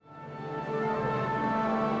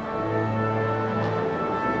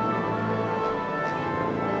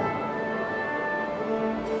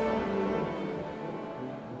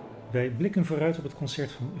Wij blikken vooruit op het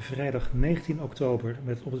concert van vrijdag 19 oktober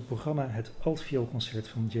met op het programma het Altvioolconcert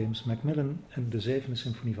van James MacMillan en de zevende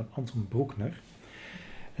symfonie van Anton Bruckner.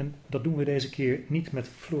 En dat doen we deze keer niet met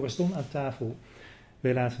Floris Don aan tafel.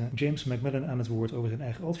 Wij laten James MacMillan aan het woord over zijn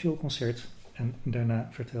eigen altvioolconcert en daarna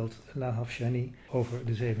vertelt Lahav Shani over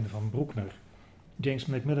de zevende van Bruckner. James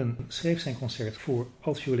MacMillan schreef zijn concert voor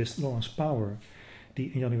altviolist Lawrence Power,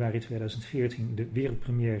 die in januari 2014 de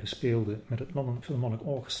wereldpremière speelde met het London Philharmonic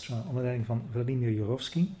Orchestra onder leiding van Vladimir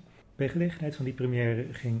Jurowski. Bij gelegenheid van die première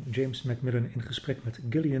ging James MacMillan in gesprek met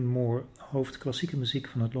Gillian Moore, hoofd klassieke muziek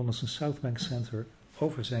van het Londense South Bank Center,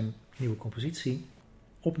 over zijn nieuwe compositie.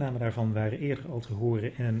 Opnamen daarvan waren eerder al te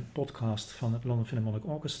horen in een podcast van het London Philharmonic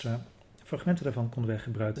Orchestra. Fragmenten daarvan konden wij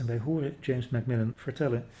gebruiken en wij horen James MacMillan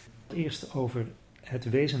vertellen eerst over het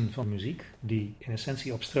wezen van muziek, die in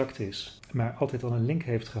essentie abstract is, maar altijd al een link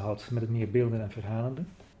heeft gehad met het meer beeldende en verhalende.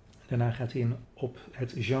 Daarna gaat hij in op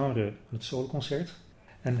het genre van het soloconcert.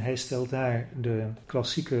 En hij stelt daar de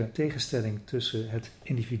klassieke tegenstelling tussen het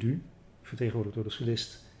individu, vertegenwoordigd door de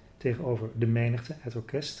solist, tegenover de menigte, het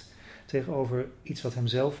orkest, tegenover iets wat hem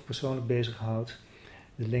zelf persoonlijk bezighoudt,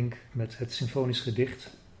 de link met het symfonisch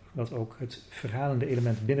gedicht, wat ook het verhalende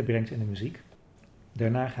element binnenbrengt in de muziek.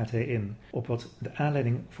 Daarna gaat hij in op wat de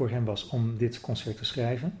aanleiding voor hem was om dit concert te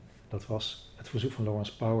schrijven. Dat was het verzoek van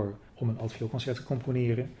Lawrence Power om een altvioolconcert te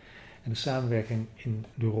componeren. En de samenwerking in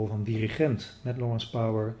de rol van dirigent met Lawrence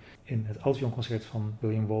Power in het Altvioolconcert van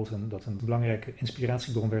William Walton, dat een belangrijke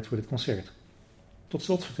inspiratiebron werd voor dit concert. Tot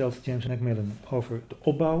slot vertelt James MacMillan over de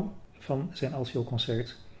opbouw van zijn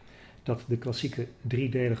altvioolconcert, dat de klassieke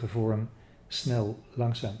driedelige vorm snel,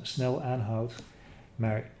 langzaam, snel aanhoudt,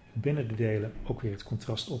 maar binnen de delen ook weer het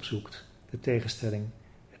contrast opzoekt, de tegenstelling.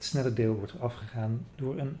 Het snelle deel wordt afgegaan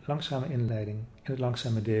door een langzame inleiding. In het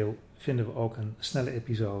langzame deel vinden we ook een snelle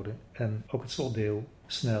episode en ook het slotdeel,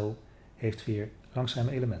 snel, heeft weer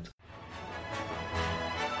langzame elementen.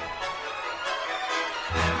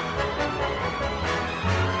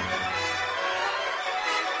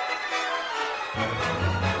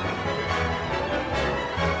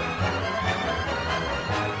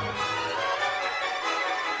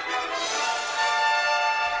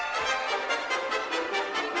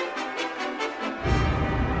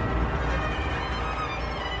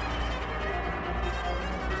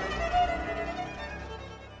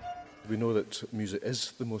 We know that music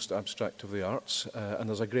is the most abstract of the arts, and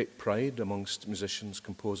there's a great pride amongst musicians,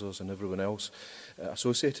 composers and everyone else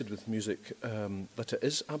associated with music that it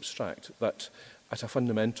is abstract, that at a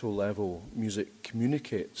fundamental level music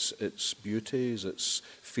communicates its beauties, its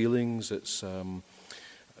feelings, its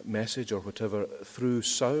message or whatever through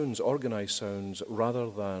sounds, organised sounds, rather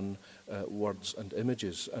than words and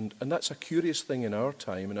images. And that's a curious thing in our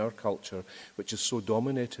time, in our culture, which is so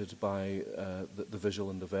dominated by the visual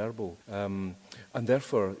and the verbal. And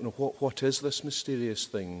therefore, what is this mysterious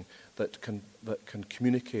thing that can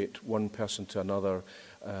communicate one person to another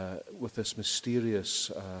with this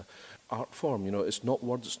mysterious art form? It's not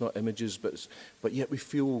words, it's not images, but yet we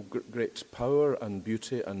feel great power and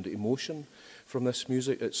beauty and emotion from this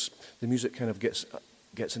music. The music kind of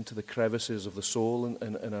gets into the crevices of the soul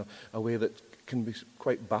in a way that can be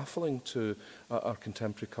quite baffling to our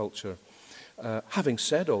contemporary culture. Having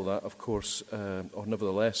said all that, of course, or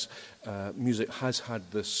nevertheless, music has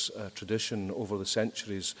had this tradition over the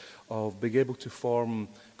centuries of being able to form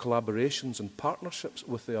collaborations and partnerships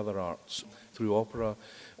with the other arts, through opera,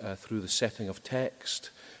 through the setting of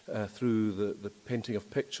text, through the painting of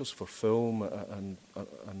pictures for film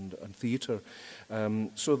and theatre,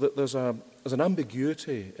 so that there's an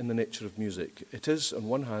ambiguity in the nature of music. It is, on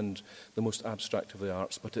one hand, the most abstract of the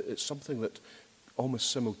arts, but it's something that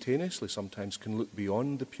almost simultaneously sometimes can look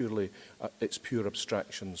beyond its pure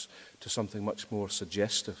abstractions to something much more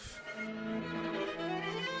suggestive.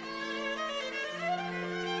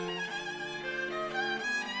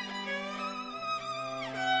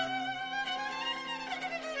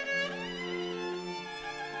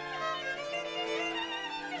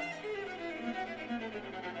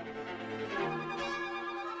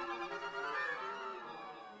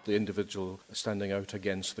 The individual standing out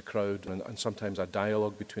against the crowd, and sometimes a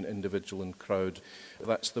dialogue between individual and crowd.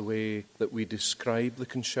 That's the way that we describe the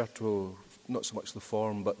concerto, not so much the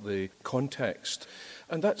form, but the context.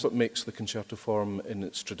 And that's what makes the concerto form, in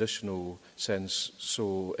its traditional sense,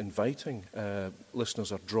 so inviting.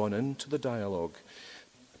 Listeners are drawn into the dialogue.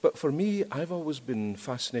 But for me, I've always been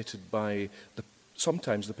fascinated by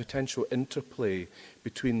sometimes the potential interplay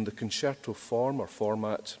between the concerto form or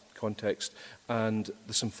format, context, and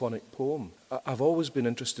the symphonic poem. I've always been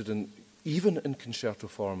interested in, even in concerto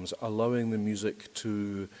forms, allowing the music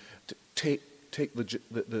to take take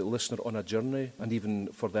the listener on a journey, and even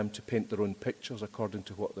for them to paint their own pictures according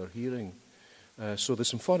to what they're hearing. So the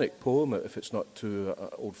symphonic poem, if it's not too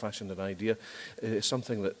old-fashioned an idea, is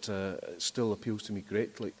something that still appeals to me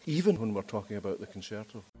greatly, even when we're talking about the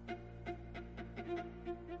concerto.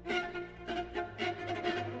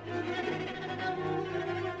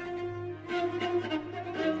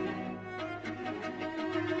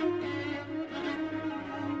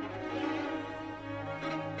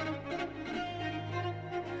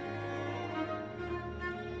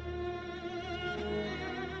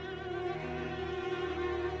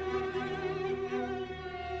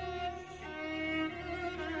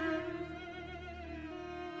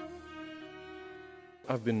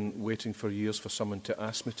 I've been waiting for years for someone to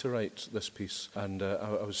ask me to write this piece, and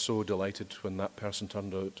I was so delighted when that person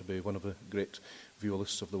turned out to be one of the great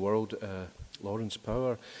violists of the world, Lawrence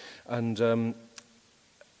Power. And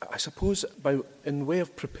I suppose in way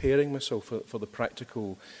of preparing myself for the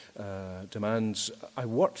practical demands, I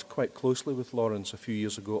worked quite closely with Lawrence a few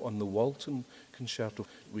years ago on the Walton Concerto.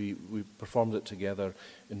 We performed it together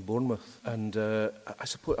in Bournemouth, and I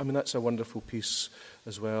suppose that's a wonderful piece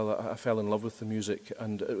as well. I fell in love with the music,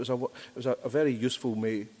 and it was a very useful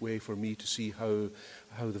way for me to see how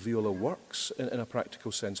the viola works in a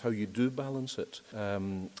practical sense, how you do balance it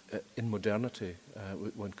in modernity.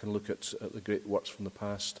 One can look at the great works from the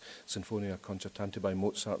past, Sinfonia Concertante by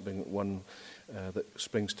Mozart being one that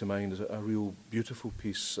springs to mind as a real beautiful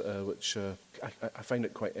piece, which I find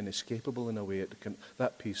it quite inescapable in a way.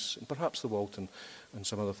 That piece, and perhaps the Walton and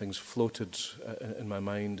some other things, floated in my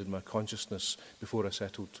mind, in my consciousness before I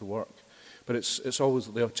settled to work. But it's always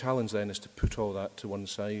the challenge then is to put all that to one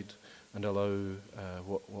side and allow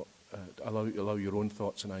allow your own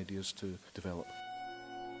thoughts and ideas to develop.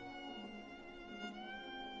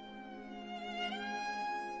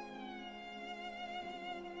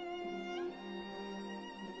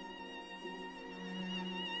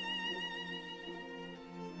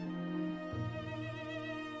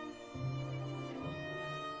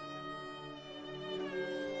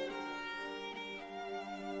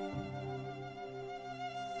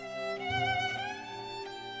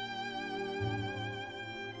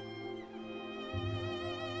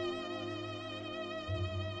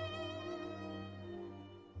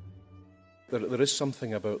 There is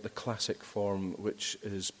something about the classic form which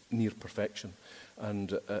is near perfection,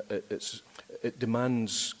 and it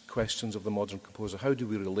demands questions of the modern composer. How do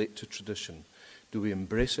we relate to tradition? Do we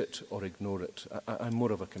embrace it or ignore it? I'm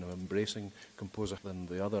more of a kind of embracing composer than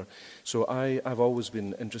the other. So I've always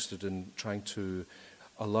been interested in trying to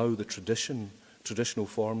allow the traditional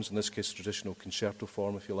forms, in this case traditional concerto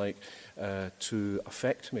form, if you like, to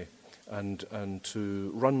affect me and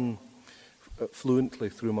to run fluently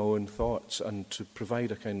through my own thoughts and to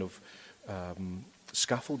provide a kind of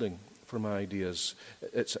scaffolding for my ideas.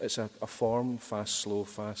 It's a form, fast, slow,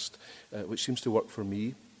 fast, which seems to work for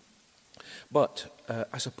me. But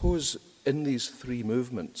I suppose in these three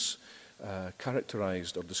movements,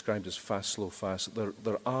 characterized or described as fast, slow, fast,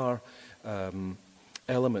 there are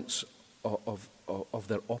elements of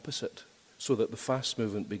their opposite, so that the fast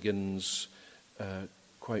movement begins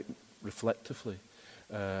quite reflectively.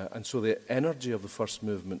 And so the energy of the first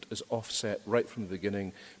movement is offset right from the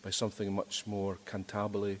beginning by something much more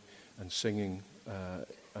cantabile and singing,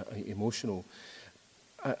 emotional.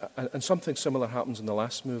 And something similar happens in the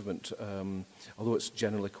last movement. Although it's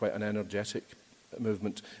generally quite an energetic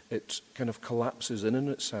movement, it kind of collapses in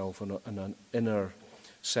itself in an inner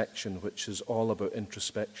section which is all about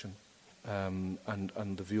introspection. And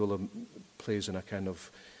the viola plays in a kind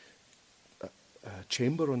of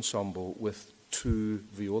chamber ensemble with two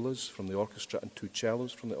violas from the orchestra and two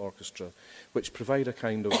cellos from the orchestra, which provide a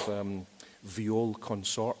kind of viol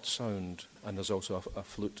consort sound, and there's also a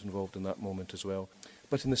flute involved in that moment as well.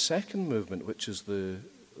 But in the second movement, which is the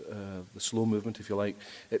slow movement, if you like,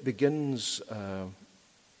 it begins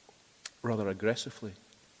rather aggressively.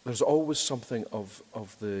 There's always something of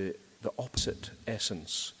the opposite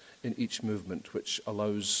essence in each movement, which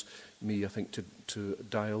allows me, I think, to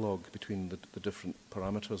dialogue between the different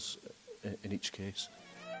parameters in each case.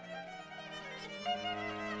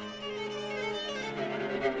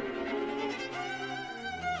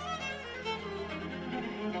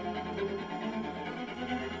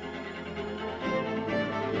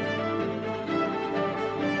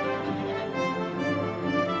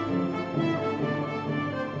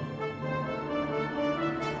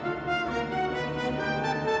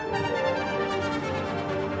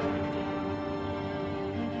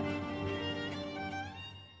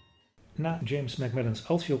 Na James MacMillans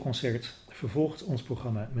Altvioolconcert vervolgt ons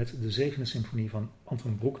programma met de zevende symfonie van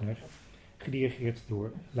Anton Bruckner, gedirigeerd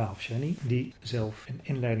door Lahav Shani, die zelf een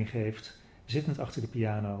inleiding geeft, zittend achter de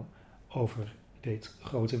piano, over dit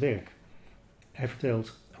grote werk. Hij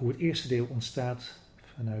vertelt hoe het eerste deel ontstaat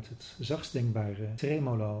vanuit het zachtst denkbare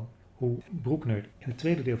tremolo, hoe Bruckner in het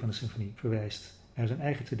tweede deel van de symfonie verwijst naar zijn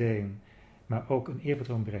eigen Te Deum, maar ook een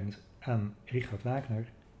eerbetoon brengt aan Richard Wagner,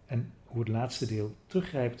 en hoe het laatste deel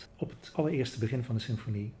teruggrijpt op het allereerste begin van de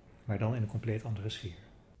symfonie, maar dan in een compleet andere sfeer.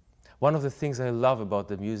 One of the things I love about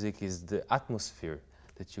the music is the atmosphere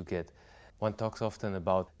that you get. One talks often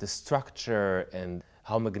about the structure and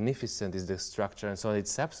how magnificent is the structure and so on.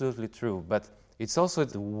 It's absolutely true, but it's also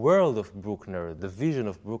the world of Bruckner, the vision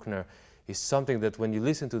of Bruckner is something that when you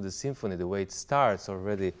listen to the symphony, the way it starts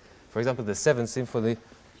already, for example, the Seventh Symphony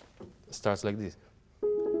starts like this.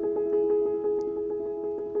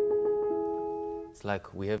 It's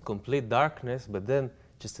like we have complete darkness, but then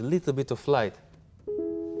just a little bit of light.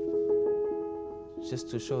 Just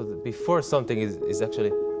to show that before something is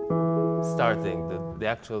actually starting, the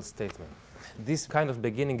actual statement. This kind of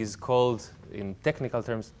beginning is called, in technical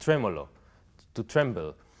terms, tremolo, to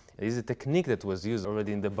tremble. It is a technique that was used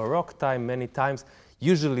already in the Baroque time many times,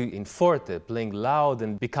 usually in forte, playing loud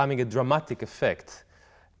and becoming a dramatic effect.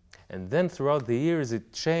 And then throughout the years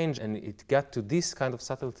it changed and it got to this kind of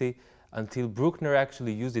subtlety until Bruckner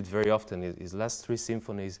actually used it very often. His last three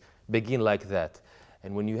symphonies begin like that.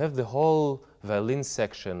 And when you have the whole violin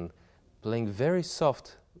section playing very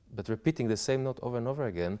soft but repeating the same note over and over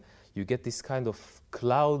again, you get this kind of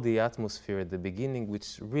cloudy atmosphere at the beginning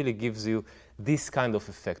which really gives you this kind of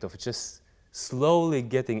effect of just slowly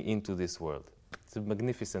getting into this world. It's a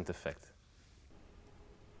magnificent effect.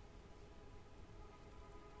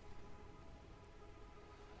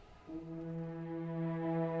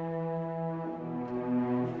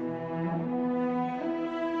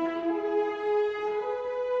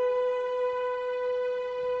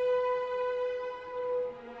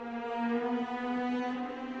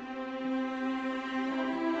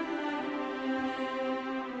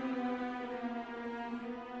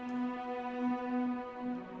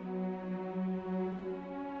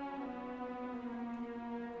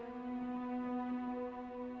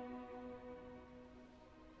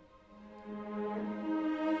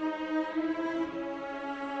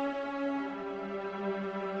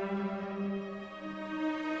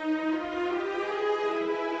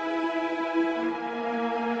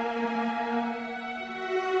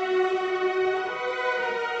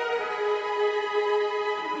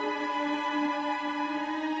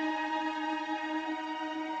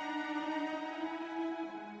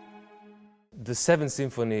 The Seventh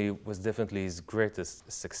Symphony was definitely his greatest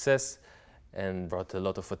success and brought a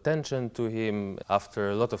lot of attention to him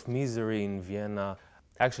after a lot of misery in Vienna.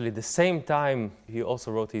 Actually, at the same time, he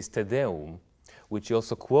also wrote his Te Deum, which he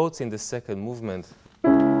also quotes in the second movement.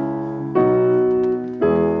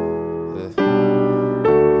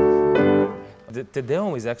 The Te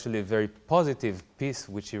Deum is actually a very positive piece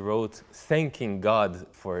which he wrote thanking God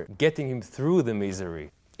for getting him through the misery.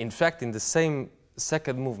 In fact, in the same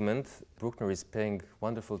second movement, Bruckner is paying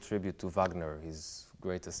wonderful tribute to Wagner, his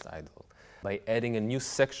greatest idol, by adding a new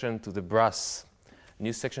section to the brass, a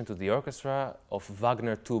new section to the orchestra of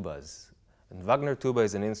Wagner tubas. And Wagner tuba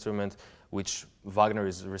is an instrument which Wagner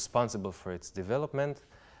is responsible for its development.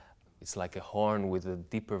 It's like a horn with a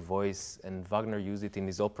deeper voice, and Wagner used it in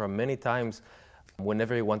his opera many times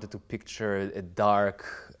whenever he wanted to picture a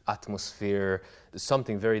dark atmosphere,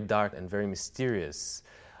 something very dark and very mysterious.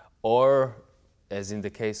 Or, as in the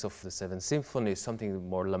case of the Seventh Symphony, something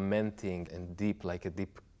more lamenting and deep, like a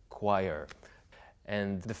deep choir.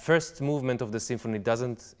 And the first movement of the symphony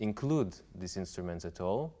doesn't include these instruments at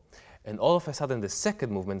all. And all of a sudden, the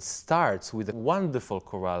second movement starts with a wonderful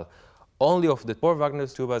chorale, only of the four Wagner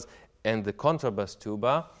tubas and the contrabass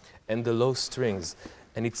tuba and the low strings.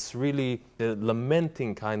 And it's really a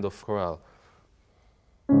lamenting kind of chorale.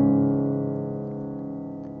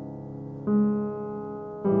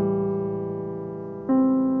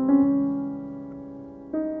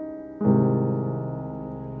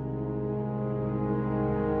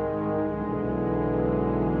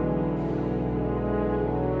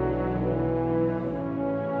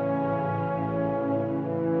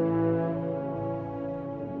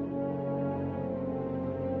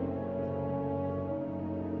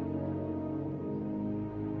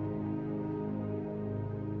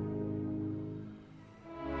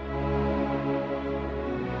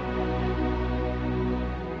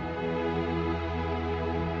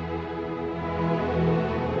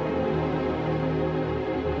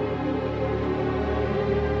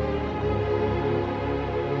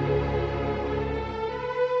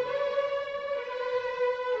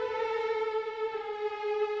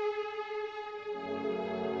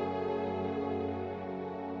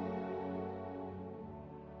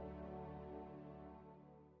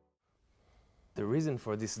 The reason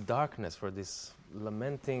for this darkness, for this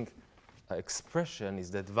lamenting expression, is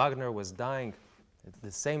that Wagner was dying at the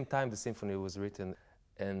same time the symphony was written,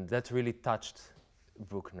 and that really touched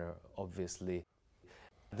Bruckner, obviously.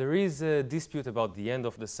 There is a dispute about the end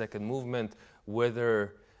of the second movement,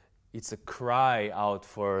 whether it's a cry out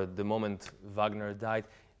for the moment Wagner died.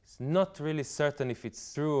 It's not really certain if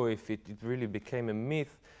it's true, if it really became a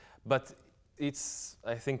myth, but it's,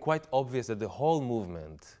 I think, quite obvious that the whole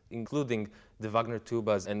movement, including the Wagner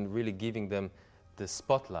tubas and really giving them the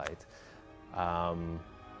spotlight,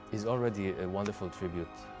 is already a wonderful tribute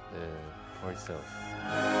for itself.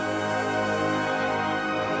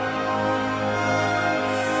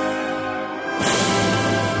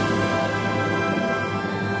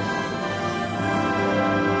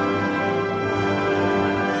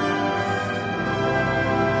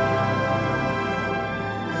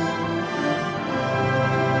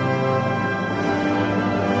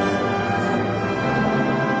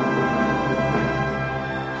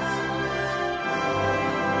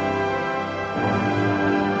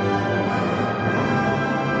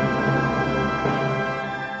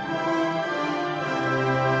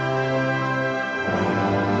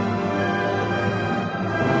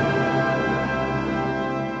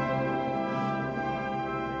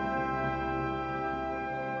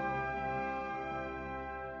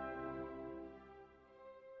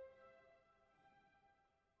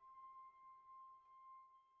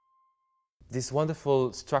 This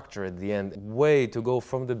wonderful structure at the end, way to go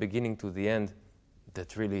from the beginning to the end,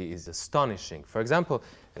 that really is astonishing. For example,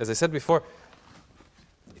 as I said before,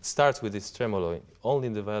 it starts with this tremolo, only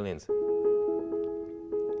in the violins.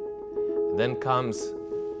 Then comes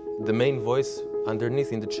the main voice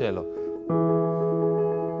underneath in the cello.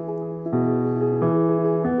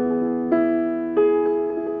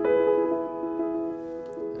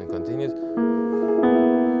 And continues.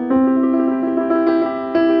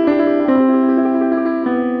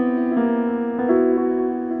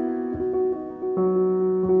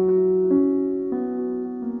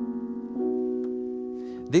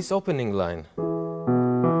 This opening line,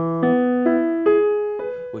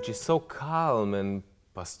 which is so calm and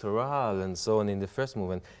pastoral and so on in the first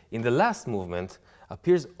movement, in the last movement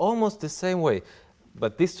appears almost the same way,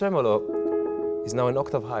 but this tremolo is now an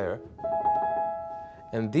octave higher,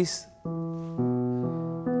 and this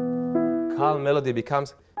calm melody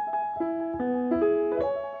becomes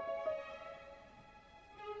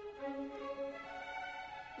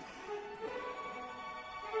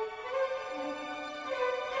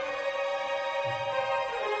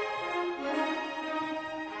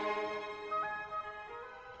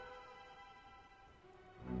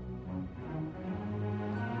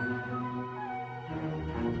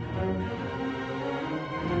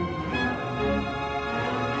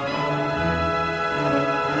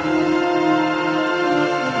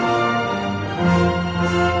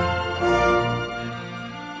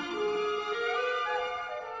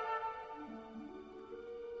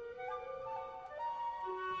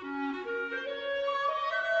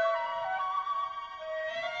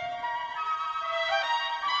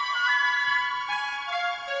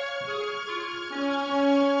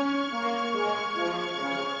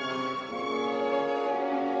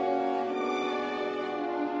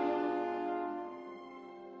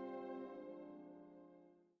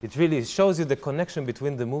It really shows you the connection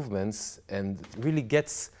between the movements and really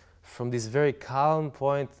gets from this very calm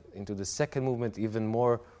point into the second movement even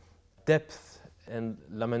more depth and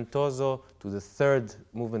lamentoso to the third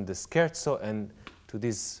movement, the scherzo, and to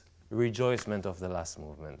this rejoicement of the last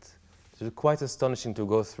movement. So it's quite astonishing to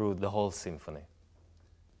go through the whole symphony.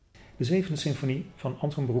 De zevende symfonie van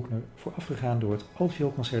Anton Bruckner, voorafgegaan door het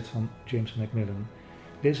Altvioolconcert van James MacMillan.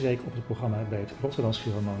 Deze week op het programma bij het Rotterdams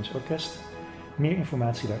Philharmonisch Orkest. Meer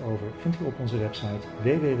informatie daarover vindt u op onze website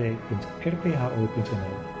www.rpho.nl.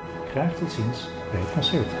 Graag tot ziens bij het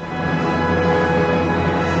concert.